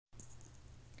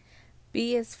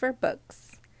B is for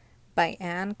Books by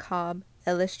Anne Cobb,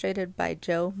 illustrated by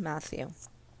Joe Matthew.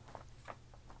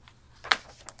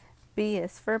 B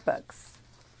is for Books.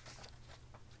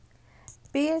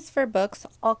 B is for books,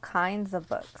 all kinds of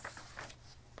books.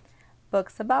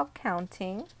 Books about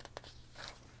counting.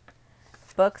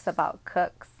 Books about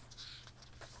cooks.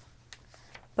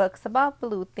 Books about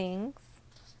blue things.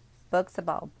 Books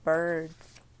about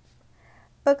birds.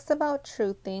 Books about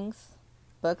true things.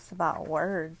 Books about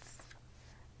words.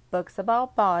 Books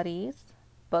about bodies.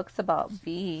 Books about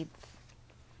beads.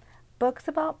 Books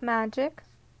about magic.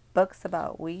 Books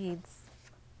about weeds.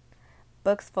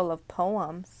 Books full of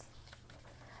poems.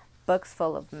 Books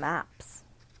full of maps.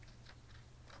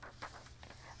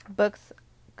 Books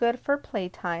good for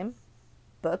playtime.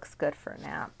 Books good for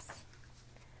naps.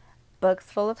 Books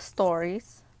full of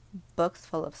stories. Books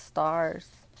full of stars.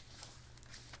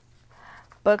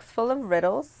 Books full of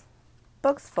riddles.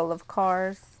 Books full of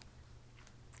cars.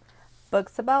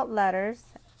 Books about letters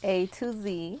A to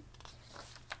Z.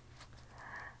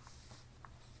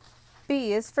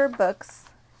 B is for books,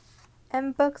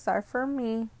 and books are for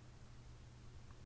me.